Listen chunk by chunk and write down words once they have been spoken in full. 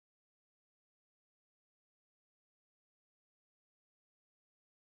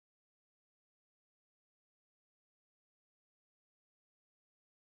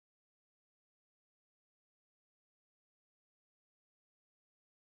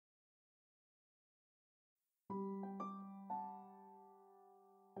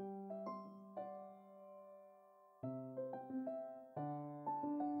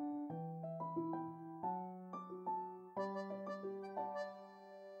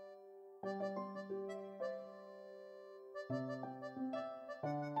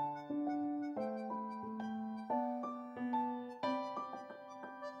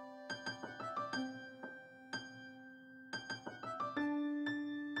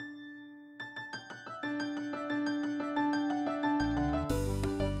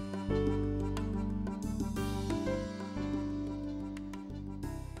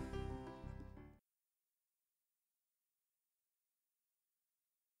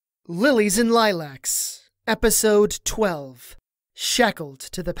Lilies and Lilacs, Episode 12, Shackled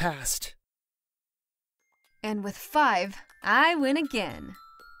to the Past. And with 5, I win again.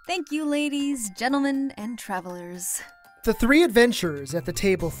 Thank you, ladies, gentlemen, and travelers. The 3 adventurers at the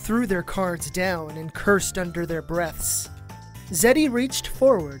table threw their cards down and cursed under their breaths. Zeddy reached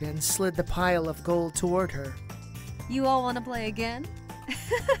forward and slid the pile of gold toward her. You all want to play again?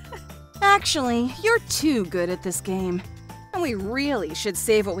 Actually, you're too good at this game. And we really should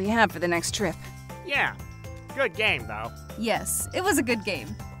save what we have for the next trip. Yeah, good game, though. Yes, it was a good game.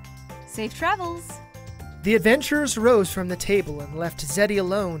 Safe travels. The adventurers rose from the table and left Zeddy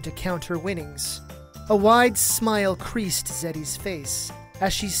alone to count her winnings. A wide smile creased Zeddy's face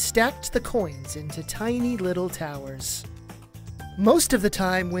as she stacked the coins into tiny little towers. Most of the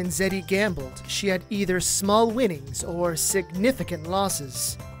time when Zeddy gambled, she had either small winnings or significant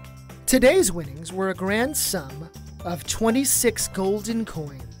losses. Today's winnings were a grand sum of 26 golden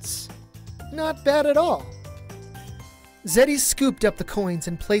coins. Not bad at all. Zeddy scooped up the coins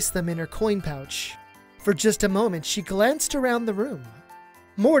and placed them in her coin pouch. For just a moment, she glanced around the room.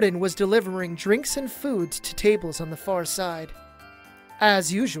 Morden was delivering drinks and food to tables on the far side.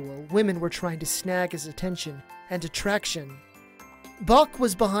 As usual, women were trying to snag his attention and attraction. Bach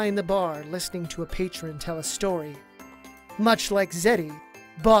was behind the bar, listening to a patron tell a story. Much like Zeddy,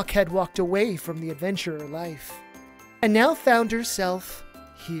 Bach had walked away from the adventurer life, and now found herself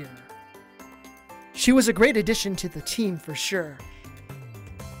here. She was a great addition to the team for sure.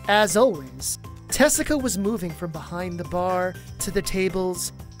 As always, Tessica was moving from behind the bar to the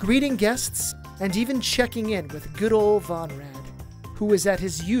tables, greeting guests, and even checking in with good old Vonrad, who was at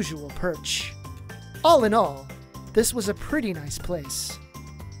his usual perch. All in all, this was a pretty nice place.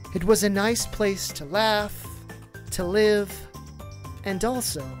 It was a nice place to laugh, to live, and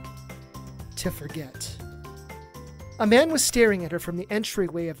also to forget. A man was staring at her from the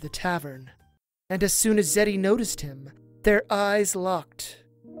entryway of the tavern, and as soon as Zeddy noticed him, their eyes locked.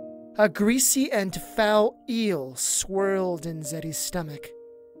 A greasy and foul eel swirled in Zeddy's stomach.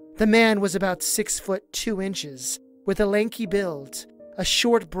 The man was about 6'2", with a lanky build, a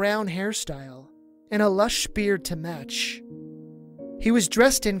short brown hairstyle, and a lush beard to match. He was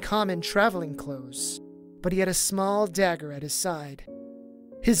dressed in common traveling clothes, but he had a small dagger at his side.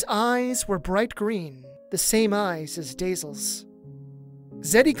 His eyes were bright green, the same eyes as Daisel's.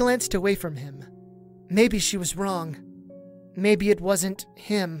 Zeddy glanced away from him. Maybe she was wrong. Maybe it wasn't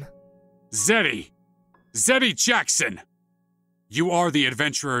him. Zeddy! Zeddy Jackson! You are the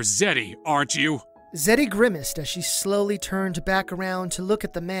adventurer Zeddy, aren't you? Zeddy grimaced as she slowly turned back around to look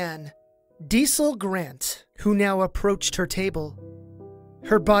at the man, Diesel Grant, who now approached her table.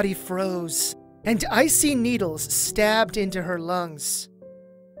 Her body froze, and icy needles stabbed into her lungs.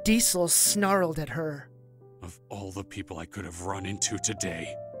 Diesel snarled at her. Of all the people I could have run into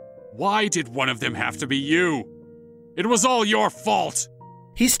today, why did one of them have to be you? It was all your fault!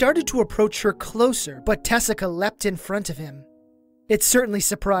 He started to approach her closer, but Tessica leapt in front of him. It certainly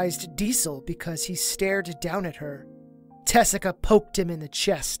surprised Diesel because he stared down at her. Tessica poked him in the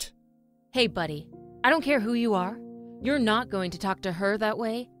chest. Hey, buddy. I don't care who you are. You're not going to talk to her that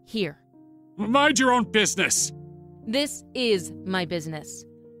way here. Mind your own business! This is my business.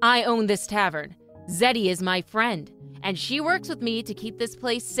 I own this tavern. Zeddy is my friend, and she works with me to keep this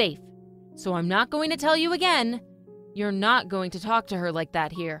place safe. So I'm not going to tell you again. You're not going to talk to her like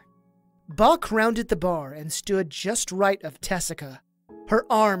that here. Bach rounded the bar and stood just right of Tessica. Her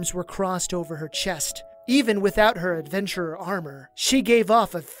arms were crossed over her chest. Even without her adventurer armor, she gave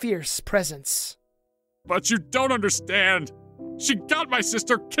off a fierce presence. But you don't understand! She got my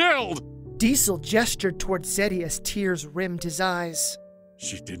sister killed! Diesel gestured toward Zeddy as tears rimmed his eyes.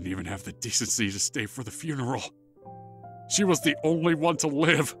 She didn't even have the decency to stay for the funeral. She was the only one to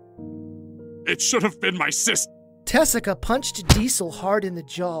live. It should have been my sister. Tessica punched Diesel hard in the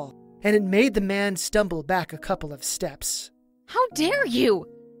jaw, and it made the man stumble back a couple of steps. How dare you!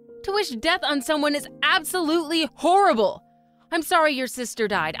 To wish death on someone is absolutely horrible. I'm sorry your sister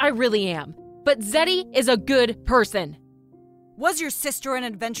died, I really am. But Zeddy is a good person. Was your sister an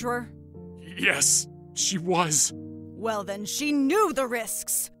adventurer? Yes, she was. Well then, she knew the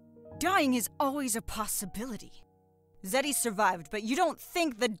risks. Dying is always a possibility. Zeddy survived, but you don't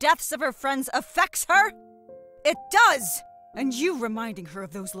think the deaths of her friends affects her? It does! And you reminding her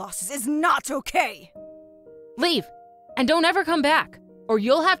of those losses is not okay! Leave, and don't ever come back, or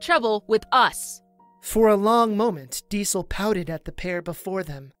you'll have trouble with us. For a long moment, Diesel pouted at the pair before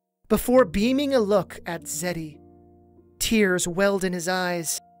them, before beaming a look at Zeddy. Tears welled in his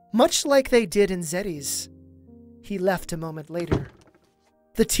eyes, much like they did in Zeddy's. He left a moment later.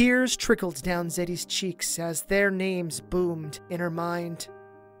 The tears trickled down Zeddy's cheeks as their names boomed in her mind.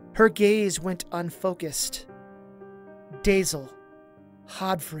 Her gaze went unfocused. Dazel,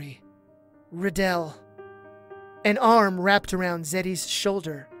 Hodfrey, Riddell. An arm wrapped around Zeddy's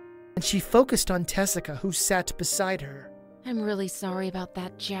shoulder, and she focused on Tessica, who sat beside her. I'm really sorry about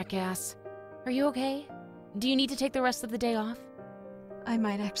that, jackass. Are you okay? Do you need to take the rest of the day off? I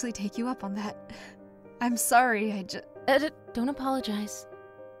might actually take you up on that. I'm sorry, Don't apologize.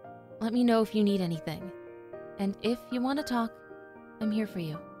 Let me know if you need anything. And if you want to talk, I'm here for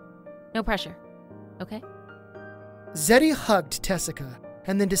you. No pressure, okay? Zeddy hugged Tessica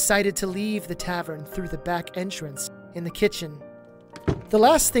and then decided to leave the tavern through the back entrance in the kitchen. The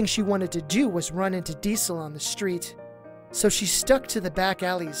last thing she wanted to do was run into Diesel on the street, so she stuck to the back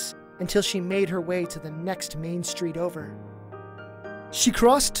alleys until she made her way to the next main street over. She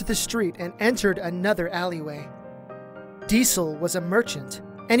crossed the street and entered another alleyway. Diesel was a merchant,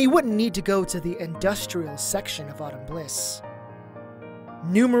 and he wouldn't need to go to the industrial section of Autumn Bliss.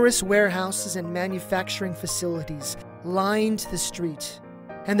 Numerous warehouses and manufacturing facilities lined the street,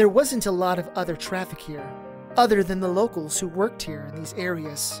 and there wasn't a lot of other traffic here, other than the locals who worked here in these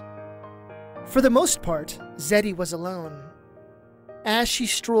areas. For the most part, Zeddy was alone. As she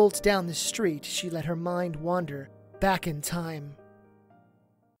strolled down the street, she let her mind wander back in time.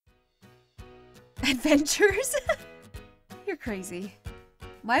 Adventures? You're crazy.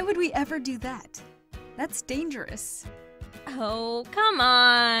 Why would we ever do that? That's dangerous. Oh, come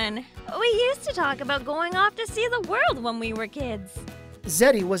on. We used to talk about going off to see the world when we were kids.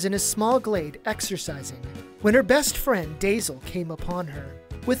 Zeddy was in a small glade exercising when her best friend Dazel came upon her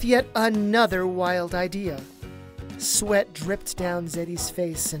with yet another wild idea. Sweat dripped down Zeddy's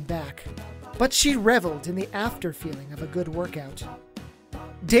face and back, but she reveled in the after feeling of a good workout.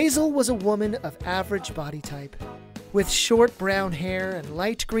 Dazel was a woman of average body type, with short brown hair and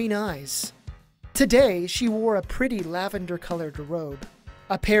light green eyes. Today, she wore a pretty lavender-colored robe,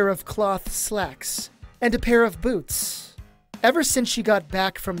 a pair of cloth slacks, and a pair of boots. Ever since she got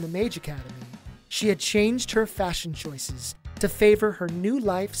back from the Mage Academy, she had changed her fashion choices to favor her new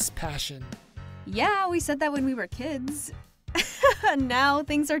life's passion. Yeah, we said that when we were kids. Now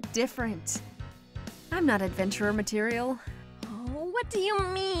things are different. I'm not adventurer material. Oh, what do you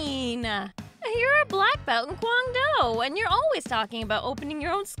mean? You're a black belt in Kwangdo, and you're always talking about opening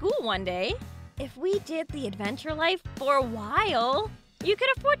your own school one day. If we did the adventure life for a while, you could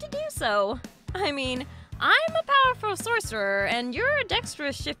afford to do so. I mean, I'm a powerful sorcerer, and you're a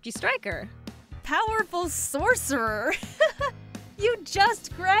dexterous, shifty striker. Powerful sorcerer! You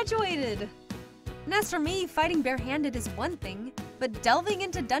just graduated! And as for me, fighting barehanded is one thing, but delving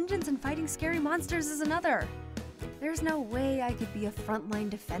into dungeons and fighting scary monsters is another. There's no way I could be a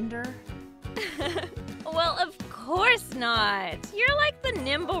frontline defender. Well, of course not. You're like the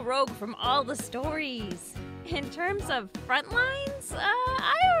nimble rogue from all the stories. In terms of front lines,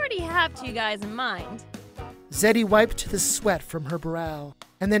 I already have two guys in mind. Zeddy wiped the sweat from her brow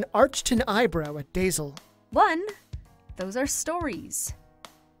and then arched an eyebrow at Dazel. 1, those are stories.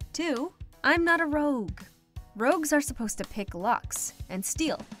 2, I'm not a rogue. Rogues are supposed to pick locks and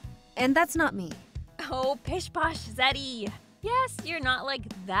steal, and that's not me. Oh, pish-posh, Zeddy. Yes, you're not like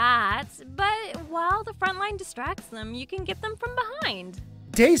that, but while the front line distracts them, you can get them from behind.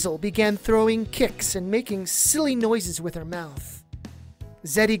 Dazel began throwing kicks and making silly noises with her mouth.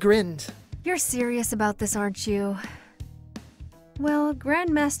 Zeddy grinned. You're serious about this, aren't you? Well,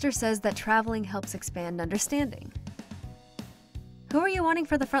 Grandmaster says that traveling helps expand understanding. Who are you wanting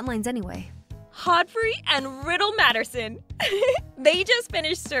for the front lines anyway? Hodfrey and Riddle Matterson. They just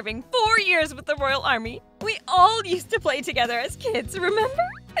finished serving 4 years with the Royal Army. We all used to play together as kids, remember?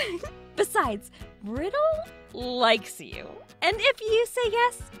 Besides, Riddle likes you. And if you say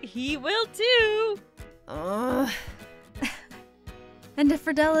yes, he will too. And if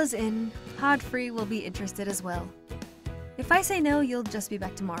Ridella's in, Hodfrey will be interested as well. If I say no, you'll just be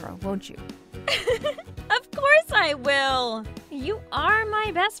back tomorrow, won't you? Of course I will. You are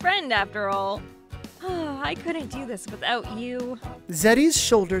my best friend after all. I couldn't do this without you. Zeddy's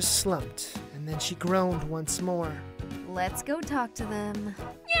shoulders slumped, and then she groaned once more. Let's go talk to them.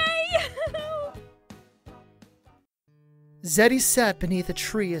 Yay! Zeddy sat beneath a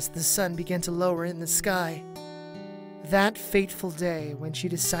tree as the sun began to lower in the sky. That fateful day when she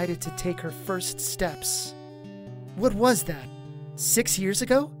decided to take her first steps. What was that? 6 years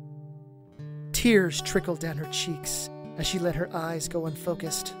ago? Tears trickled down her cheeks as she let her eyes go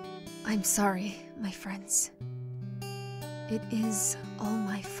unfocused. I'm sorry, my friends. It is all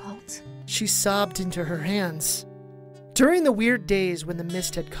my fault. She sobbed into her hands. During the weird days when the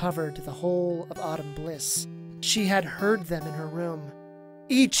mist had covered the whole of Autumn Bliss, she had heard them in her room,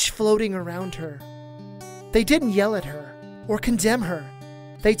 each floating around her. They didn't yell at her or condemn her.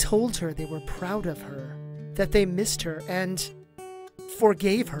 They told her they were proud of her, that they missed her and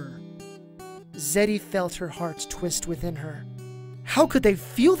forgave her. Zeddy felt her heart twist within her. How could they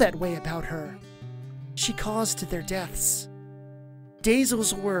feel that way about her? She caused their deaths.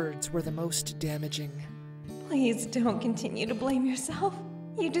 Daisel's words were the most damaging. Please don't continue to blame yourself.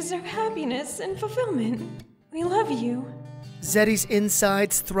 You deserve happiness and fulfillment. We love you. Zeddy's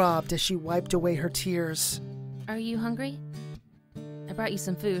insides throbbed as she wiped away her tears. Are you hungry? I brought you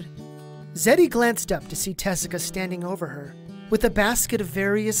some food. Zeddy glanced up to see Tessica standing over her, with a basket of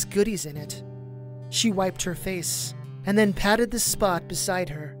various goodies in it. She wiped her face, and then patted the spot beside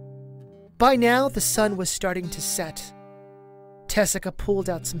her. By now, the sun was starting to set. Tessica pulled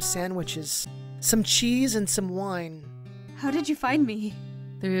out some sandwiches, some cheese, and some wine. How did you find me?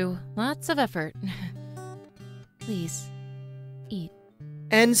 Through lots of effort. Please, eat.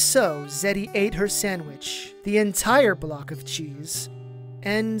 And so, Zeddy ate her sandwich, the entire block of cheese,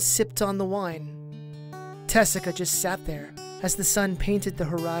 and sipped on the wine. Tessica just sat there as the sun painted the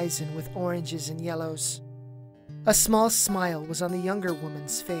horizon with oranges and yellows. A small smile was on the younger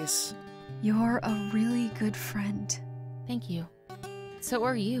woman's face. You're a really good friend. Thank you. So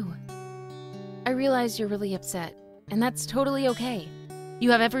are you. I realize you're really upset, and that's totally okay. You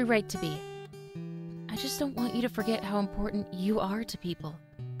have every right to be. I just don't want you to forget how important you are to people.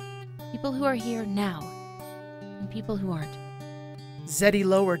 People who are here now, and people who aren't. Zeddy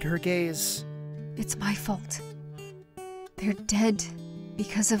lowered her gaze. It's my fault. They're dead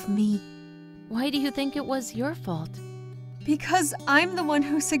because of me. Why do you think it was your fault? Because I'm the one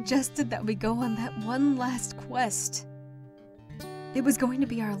who suggested that we go on that one last quest. It was going to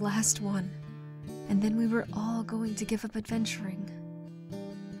be our last one, and then we were all going to give up adventuring.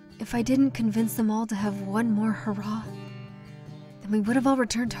 If I didn't convince them all to have one more hurrah, then we would have all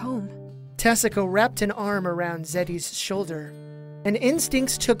returned home. Tessica wrapped an arm around Zeddy's shoulder, and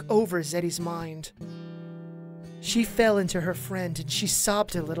instincts took over Zeddy's mind. She fell into her friend and she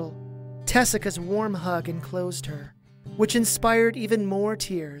sobbed a little. Tessica's warm hug enclosed her, which inspired even more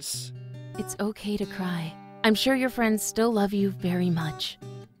tears. It's okay to cry. I'm sure your friends still love you very much.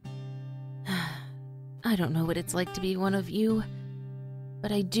 I don't know what it's like to be one of you,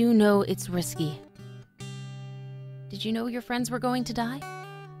 but I do know it's risky. Did you know your friends were going to die?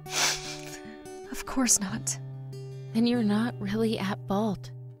 Of course not. Then you're not really at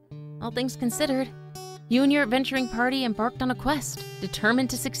fault. All things considered, you and your adventuring party embarked on a quest, determined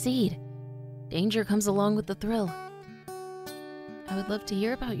to succeed. Danger comes along with the thrill. I would love to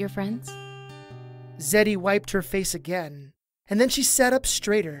hear about your friends. Zeddy wiped her face again, and then she sat up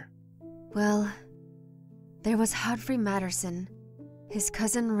straighter. Well, there was Hodfrey Matterson, his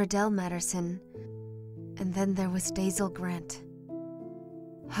cousin Riddell Matterson, and then there was Daisel Grant.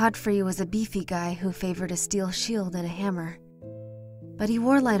 Hodfrey was a beefy guy who favored a steel shield and a hammer, but he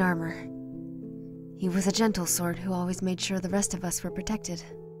wore light armor. He was a gentle sort who always made sure the rest of us were protected.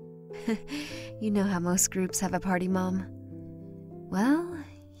 You know how most groups have a party mom. Well,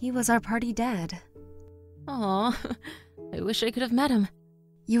 he was our party dad. Aw, I wish I could have met him.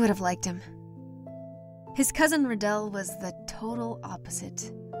 You would have liked him. His cousin Riddell was the total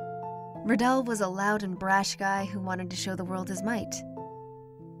opposite. Riddell was a loud and brash guy who wanted to show the world his might.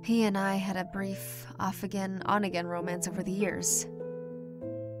 He and I had a brief off-again, on-again romance over the years.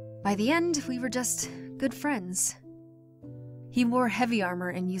 By the end, we were just good friends. He wore heavy armor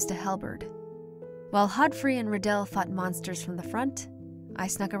and used a halberd. While Hodfrey and Riddell fought monsters from the front, I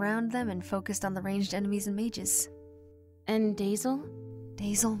snuck around them and focused on the ranged enemies and mages. And Daisel?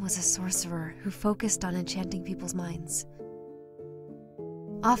 Daisel was a sorcerer who focused on enchanting people's minds.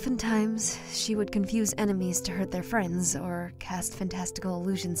 Oftentimes, she would confuse enemies to hurt their friends or cast fantastical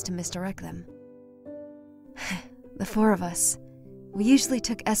illusions to misdirect them. The four of us, we usually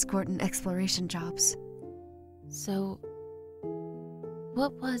took escort and exploration jobs. So,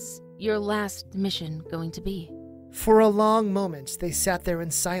 what was your last mission going to be? For a long moment, they sat there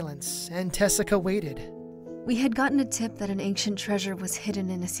in silence, and Tessica waited. We had gotten a tip that an ancient treasure was hidden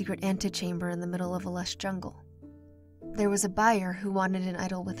in a secret antechamber in the middle of a lush jungle. There was a buyer who wanted an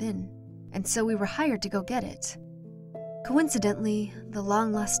idol within, and so we were hired to go get it. Coincidentally, the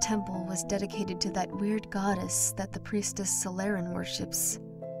long-lost temple was dedicated to that weird goddess that the priestess Solarin worships.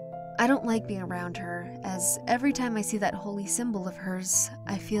 I don't like being around her, as every time I see that holy symbol of hers,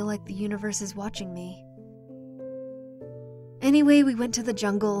 I feel like the universe is watching me. Anyway, we went to the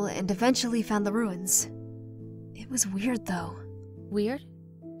jungle and eventually found the ruins. It was weird, though. Weird?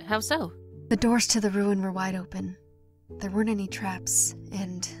 How so? The doors to the ruin were wide open. There weren't any traps,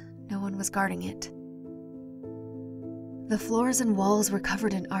 and no one was guarding it. The floors and walls were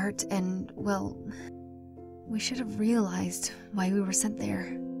covered in art and, well, We should have realized why we were sent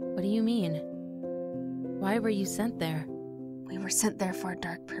there. What do you mean? Why were you sent there? We were sent there for a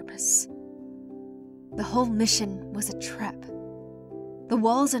dark purpose. The whole mission was a trap. The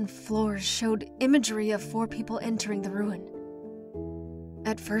walls and floors showed imagery of 4 people entering the ruin.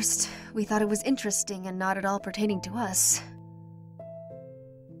 At first, we thought it was interesting and not at all pertaining to us.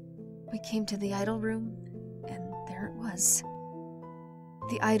 We came to the idol room, and there it was.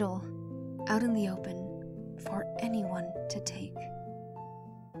 The idol, out in the open, for anyone to take.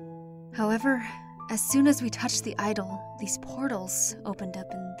 However, as soon as we touched the idol, these portals opened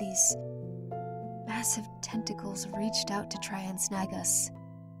up and these massive tentacles reached out to try and snag us.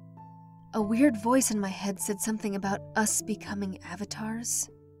 A weird voice in my head said something about us becoming avatars.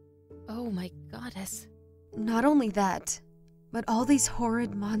 Oh my goddess. Not only that, but all these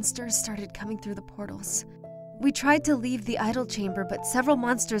horrid monsters started coming through the portals. We tried to leave the idol chamber, but several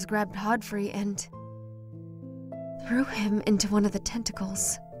monsters grabbed Hodfrey and threw him into one of the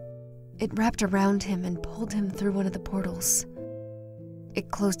tentacles. It wrapped around him and pulled him through one of the portals.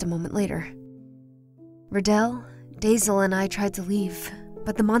 It closed a moment later. Riddell, Dazel, and I tried to leave,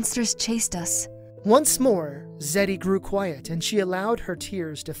 but the monsters chased us. Once more, Zeddy grew quiet, and she allowed her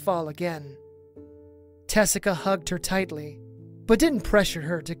tears to fall again. Tessica hugged her tightly, but didn't pressure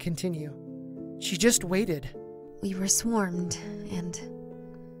her to continue. She just waited. We were swarmed, and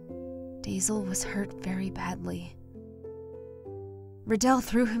Dazel was hurt very badly. Riddell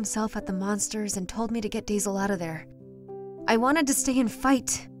threw himself at the monsters and told me to get Dazel out of there. I wanted to stay and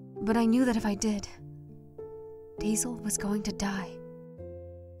fight, but I knew that if I did, Dazel was going to die.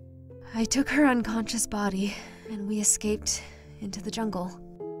 I took her unconscious body, and we escaped into the jungle.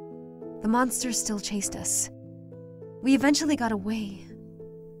 The monsters still chased us. We eventually got away,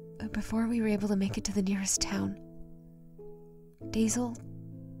 but before we were able to make it to the nearest town, Dazel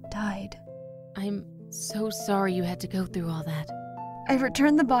died. I'm so sorry you had to go through all that. I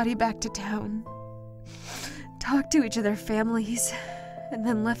returned the body back to town, talked to each of their families, and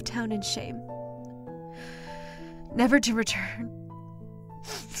then left town in shame. Never to return.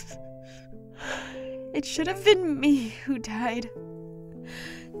 It should have been me who died.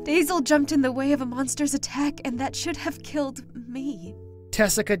 Dazel jumped in the way of a monster's attack, and that should have killed me.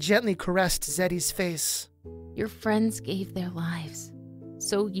 Tessica gently caressed Zeddy's face. Your friends gave their lives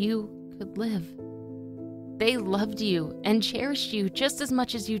so you could live. They loved you and cherished you just as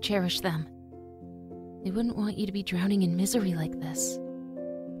much as you cherished them. They wouldn't want you to be drowning in misery like this.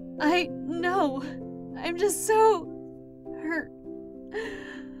 I know. I'm just so hurt.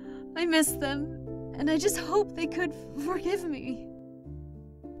 I miss them, and I just hope they could forgive me.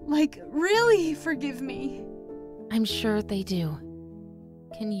 Like, really forgive me. I'm sure they do.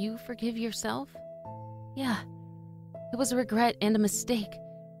 Can you forgive yourself? Yeah. It was a regret and a mistake,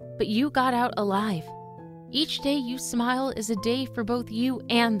 but you got out alive. Each day you smile is a day for both you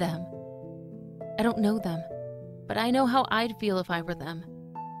and them. I don't know them, but I know how I'd feel if I were them.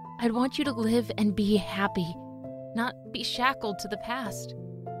 I'd want you to live and be happy, not be shackled to the past.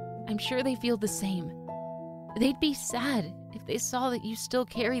 I'm sure they feel the same. They'd be sad if they saw that you still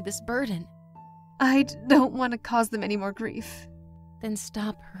carry this burden. I don't want to cause them any more grief. Then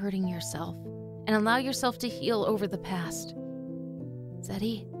stop hurting yourself and allow yourself to heal over the past.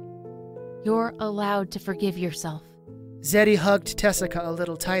 Zeddy, you're allowed to forgive yourself. Zeddy hugged Tessica a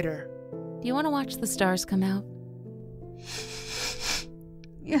little tighter. Do you want to watch the stars come out?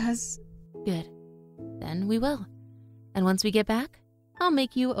 Yes. Good. Then we will. And once we get back, I'll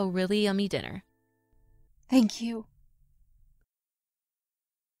make you a really yummy dinner. Thank you.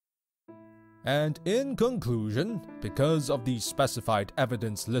 And in conclusion, because of the specified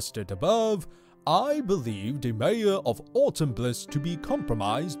evidence listed above, I believe the mayor of Autumn Bliss to be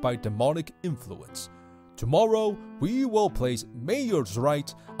compromised by demonic influence. Tomorrow, we will place Mayor's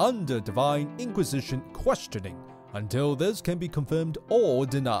Right under Divine Inquisition questioning until this can be confirmed or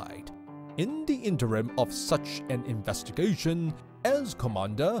denied. In the interim of such an investigation, as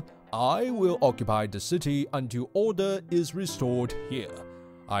Commander, I will occupy the city until order is restored here.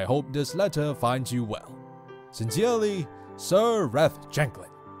 I hope this letter finds you well. Sincerely, Sir Reth Janklin.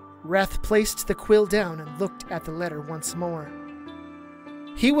 Reth placed the quill down and looked at the letter once more.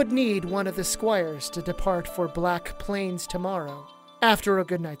 He would need one of the squires to depart for Black Plains tomorrow, after a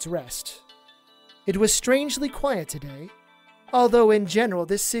good night's rest. It was strangely quiet today, although in general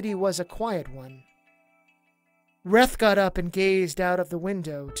this city was a quiet one. Reth got up and gazed out of the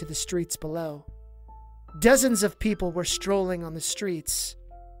window to the streets below. Dozens of people were strolling on the streets.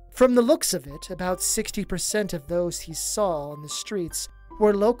 From the looks of it, about 60% of those he saw on the streets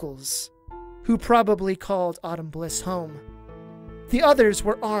were locals, who probably called Autumn Bliss home. The others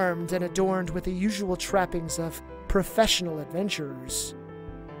were armed and adorned with the usual trappings of professional adventurers.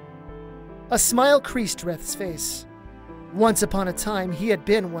 A smile creased Reth's face. Once upon a time, he had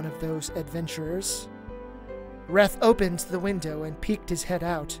been one of those adventurers. Reth opened the window and peeked his head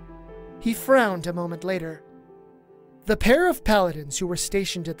out. He frowned a moment later. The pair of paladins who were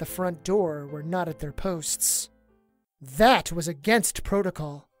stationed at the front door were not at their posts. That was against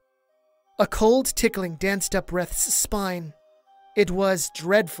protocol. A cold tickling danced up Reth's spine. It was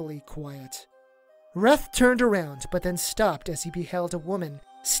dreadfully quiet. Reth turned around, but then stopped as he beheld a woman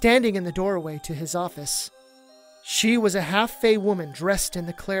standing in the doorway to his office. She was a half-fey woman dressed in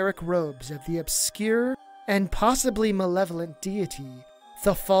the cleric robes of the obscure and possibly malevolent deity,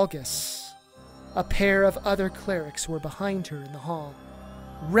 the Falgus. A pair of other clerics were behind her in the hall.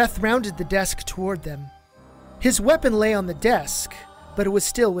 Reth rounded the desk toward them. His weapon lay on the desk, but it was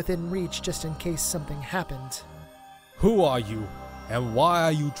still within reach just in case something happened. Who are you, and why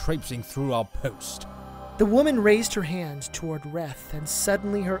are you traipsing through our post? The woman raised her hand toward Reth, and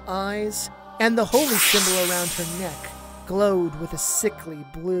suddenly her eyes and the holy symbol around her neck glowed with a sickly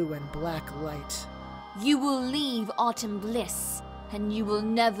blue and black light. You will leave Autumn Bliss, and you will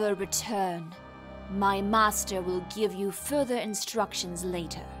never return. My master will give you further instructions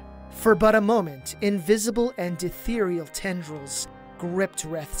later. For but a moment, invisible and ethereal tendrils gripped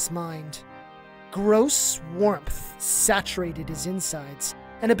Reth's mind. Gross warmth saturated his insides,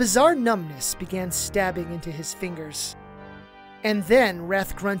 and a bizarre numbness began stabbing into his fingers. And then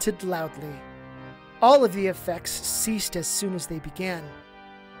Reth grunted loudly. All of the effects ceased as soon as they began.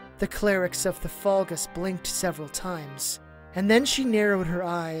 The clerics of the Falgus blinked several times, and then she narrowed her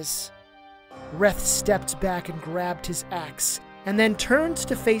eyes. Reth stepped back and grabbed his axe, and then turned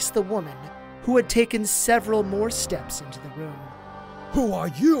to face the woman, who had taken several more steps into the room. Who are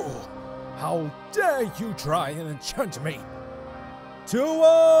you? How dare you try and enchant me? To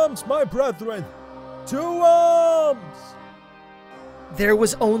arms, my brethren! To arms! There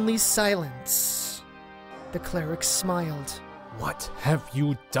was only silence. The cleric smiled. What have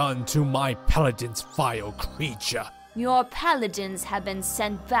you done to my paladin's vile creature? Your paladins have been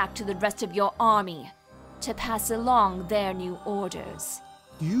sent back to the rest of your army to pass along their new orders.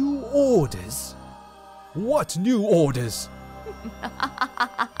 New orders? What new orders?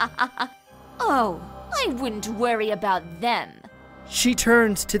 Oh, I wouldn't worry about them. She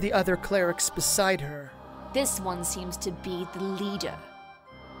turned to the other clerics beside her. This one seems to be the leader.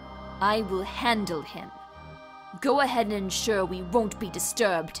 I will handle him. Go ahead and ensure we won't be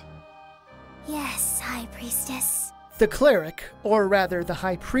disturbed. Yes, High Priestess. The cleric, or rather the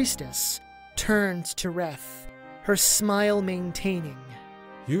High Priestess, turned to Reth, her smile maintaining.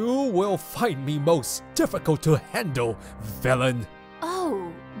 You will find me most difficult to handle, villain.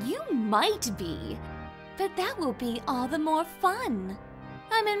 Oh, you might be, but that will be all the more fun.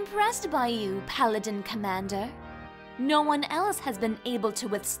 I'm impressed by you, Paladin Commander. No one else has been able to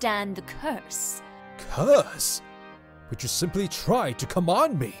withstand the curse. Curse? Would you simply try to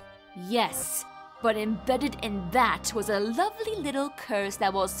command me? Yes, but embedded in that was a lovely little curse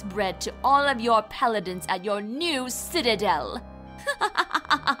that will spread to all of your paladins at your new citadel.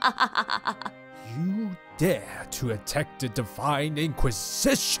 You dare to attack the Divine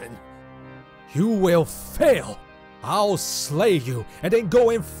Inquisition? You will fail. I'll slay you and then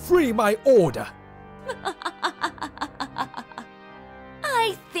go and free my order.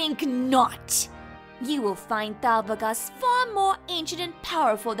 I think not. You will find Thalvagas far more ancient and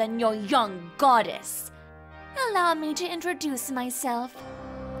powerful than your young goddess. Allow me to introduce myself.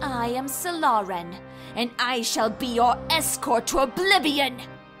 I am Solaren, and I shall be your escort to oblivion!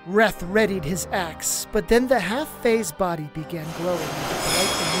 Reth readied his axe, but then the half-phase body began glowing with a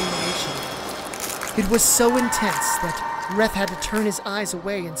bright illumination. It was so intense that Reth had to turn his eyes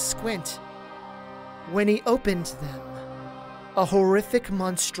away and squint. When he opened them, a horrific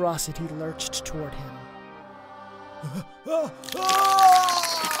monstrosity lurched toward him.